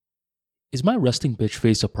Is my resting bitch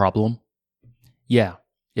face a problem? Yeah,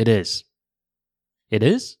 it is. It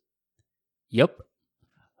is? Yep.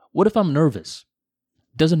 What if I'm nervous?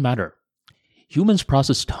 Doesn't matter. Humans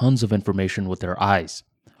process tons of information with their eyes.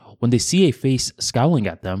 When they see a face scowling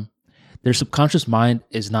at them, their subconscious mind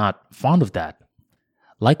is not fond of that.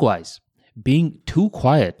 Likewise, being too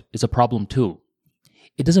quiet is a problem too.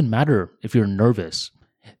 It doesn't matter if you're nervous.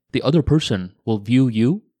 The other person will view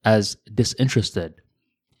you as disinterested.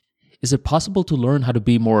 Is it possible to learn how to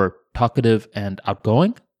be more talkative and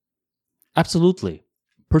outgoing? Absolutely.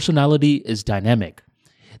 Personality is dynamic.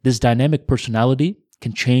 This dynamic personality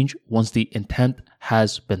can change once the intent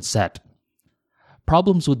has been set.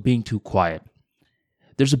 Problems with being too quiet.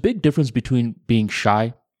 There's a big difference between being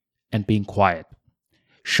shy and being quiet.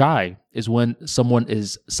 Shy is when someone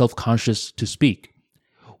is self-conscious to speak,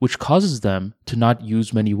 which causes them to not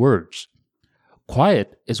use many words.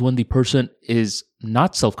 Quiet is when the person is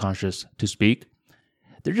not self-conscious to speak.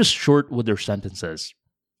 They're just short with their sentences.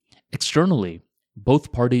 Externally,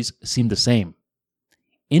 both parties seem the same.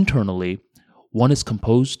 Internally, one is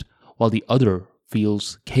composed while the other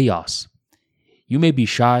feels chaos. You may be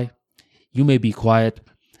shy, you may be quiet.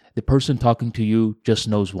 The person talking to you just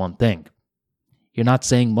knows one thing. You're not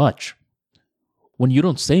saying much. When you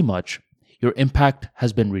don't say much, your impact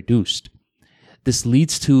has been reduced. This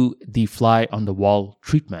leads to the fly on the wall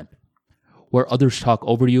treatment, where others talk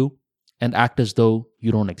over you and act as though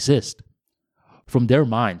you don't exist. From their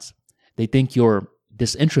minds, they think you're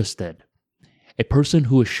disinterested. A person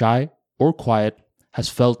who is shy or quiet has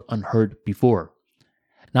felt unheard before,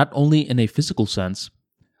 not only in a physical sense,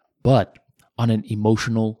 but on an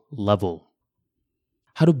emotional level.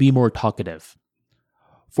 How to be more talkative.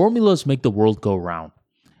 Formulas make the world go round.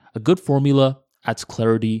 A good formula adds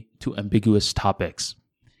clarity to ambiguous topics.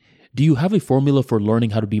 Do you have a formula for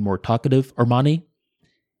learning how to be more talkative, Armani?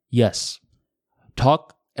 Yes.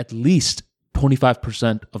 Talk at least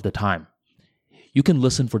 25% of the time. You can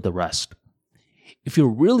listen for the rest. If you're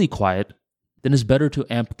really quiet, then it's better to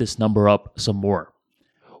amp this number up some more,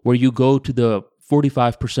 where you go to the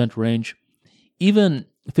 45% range, even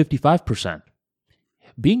 55%.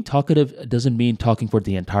 Being talkative doesn't mean talking for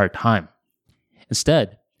the entire time.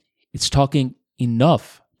 Instead, it's talking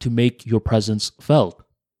enough to make your presence felt.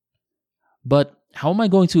 But how am I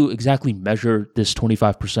going to exactly measure this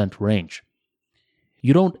 25% range?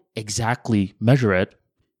 You don't exactly measure it.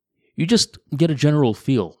 You just get a general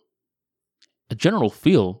feel. A general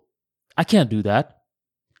feel? I can't do that.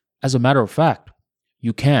 As a matter of fact,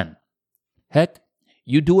 you can. Heck,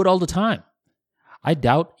 you do it all the time. I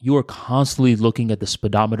doubt you are constantly looking at the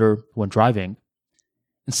speedometer when driving.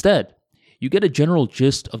 Instead, you get a general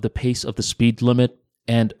gist of the pace of the speed limit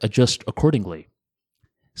and adjust accordingly.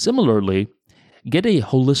 Similarly, get a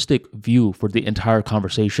holistic view for the entire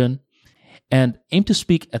conversation and aim to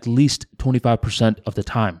speak at least 25% of the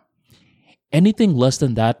time. Anything less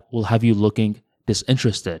than that will have you looking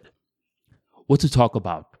disinterested. What to talk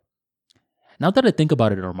about? Now that I think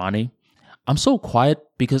about it, Armani, I'm so quiet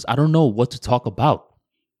because I don't know what to talk about.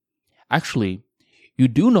 Actually, you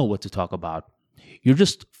do know what to talk about. You're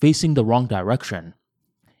just facing the wrong direction.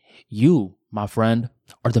 You, my friend,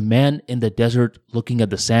 are the man in the desert looking at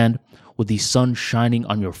the sand with the sun shining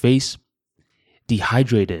on your face.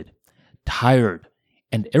 Dehydrated, tired,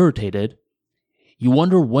 and irritated. You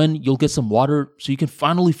wonder when you'll get some water so you can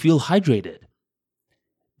finally feel hydrated.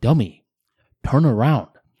 Dummy, turn around.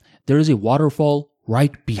 There is a waterfall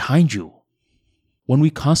right behind you. When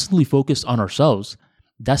we constantly focus on ourselves,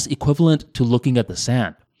 that's equivalent to looking at the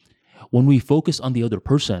sand. When we focus on the other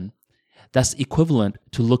person, that's equivalent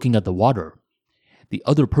to looking at the water. The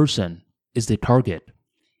other person is the target.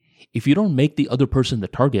 If you don't make the other person the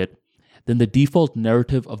target, then the default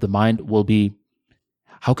narrative of the mind will be,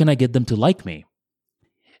 how can I get them to like me?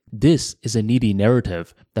 This is a needy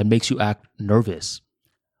narrative that makes you act nervous.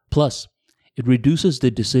 Plus, it reduces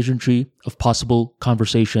the decision tree of possible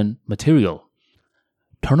conversation material.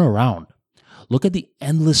 Turn around. Look at the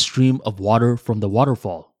endless stream of water from the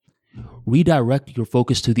waterfall. Redirect your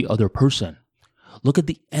focus to the other person. Look at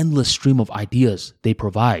the endless stream of ideas they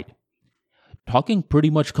provide. Talking pretty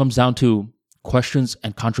much comes down to questions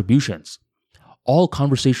and contributions. All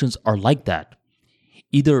conversations are like that.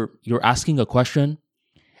 Either you're asking a question,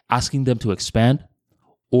 asking them to expand,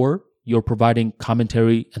 or you're providing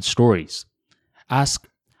commentary and stories. Ask,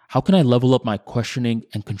 how can I level up my questioning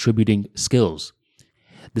and contributing skills?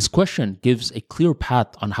 This question gives a clear path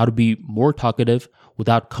on how to be more talkative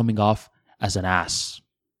without coming off as an ass.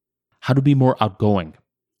 How to be more outgoing.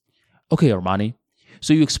 Okay, Armani,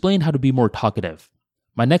 so you explained how to be more talkative.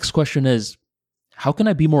 My next question is, how can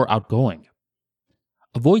I be more outgoing?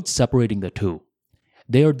 Avoid separating the two.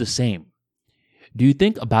 They are the same. Do you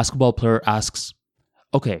think a basketball player asks,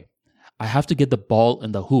 okay, I have to get the ball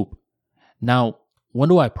in the hoop. Now, when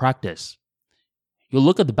do I practice? You'll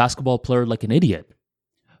look at the basketball player like an idiot.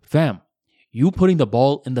 Fam, you putting the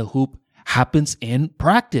ball in the hoop happens in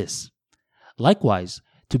practice. Likewise,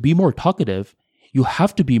 to be more talkative, you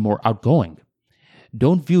have to be more outgoing.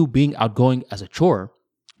 Don't view being outgoing as a chore.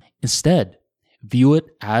 Instead, view it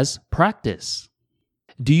as practice.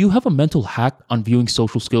 Do you have a mental hack on viewing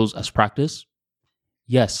social skills as practice?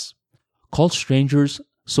 Yes. Call strangers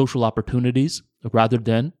social opportunities rather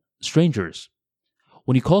than strangers.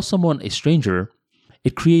 When you call someone a stranger,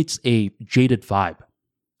 it creates a jaded vibe.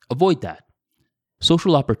 Avoid that.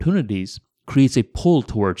 Social opportunities creates a pull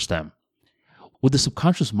towards them. With the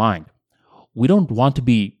subconscious mind, we don't want to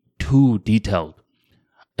be too detailed.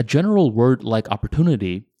 A general word like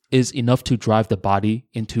opportunity is enough to drive the body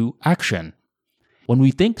into action. When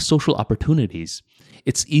we think social opportunities,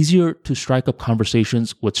 it's easier to strike up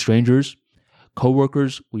conversations with strangers,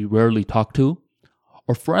 coworkers we rarely talk to,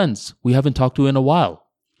 or friends we haven't talked to in a while.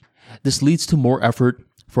 This leads to more effort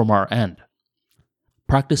from our end.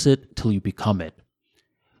 Practice it till you become it.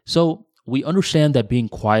 So, we understand that being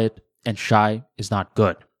quiet and shy is not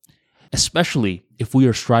good, especially if we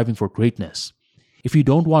are striving for greatness. If you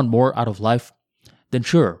don't want more out of life, then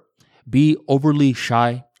sure, be overly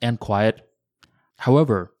shy and quiet.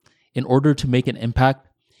 However, in order to make an impact,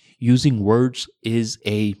 using words is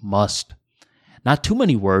a must. Not too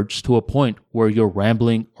many words to a point where you're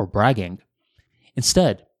rambling or bragging.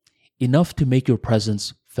 Instead, enough to make your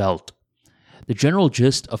presence felt. The general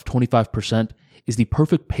gist of 25% is the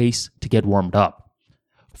perfect pace to get warmed up.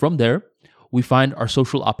 From there, we find our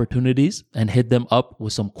social opportunities and hit them up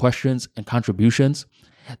with some questions and contributions.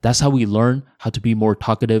 That's how we learn how to be more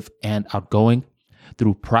talkative and outgoing,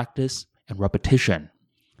 through practice and repetition.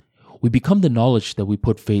 We become the knowledge that we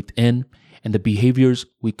put faith in and the behaviors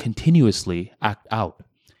we continuously act out.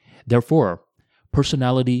 Therefore,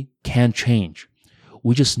 personality can change.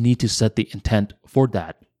 We just need to set the intent for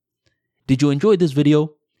that. Did you enjoy this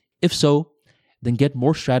video? If so, then get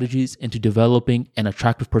more strategies into developing an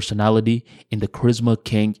attractive personality in the Charisma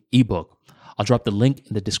King ebook. I'll drop the link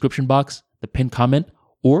in the description box, the pinned comment,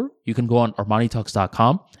 or you can go on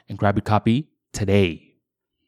ArmaniTalks.com and grab your copy today.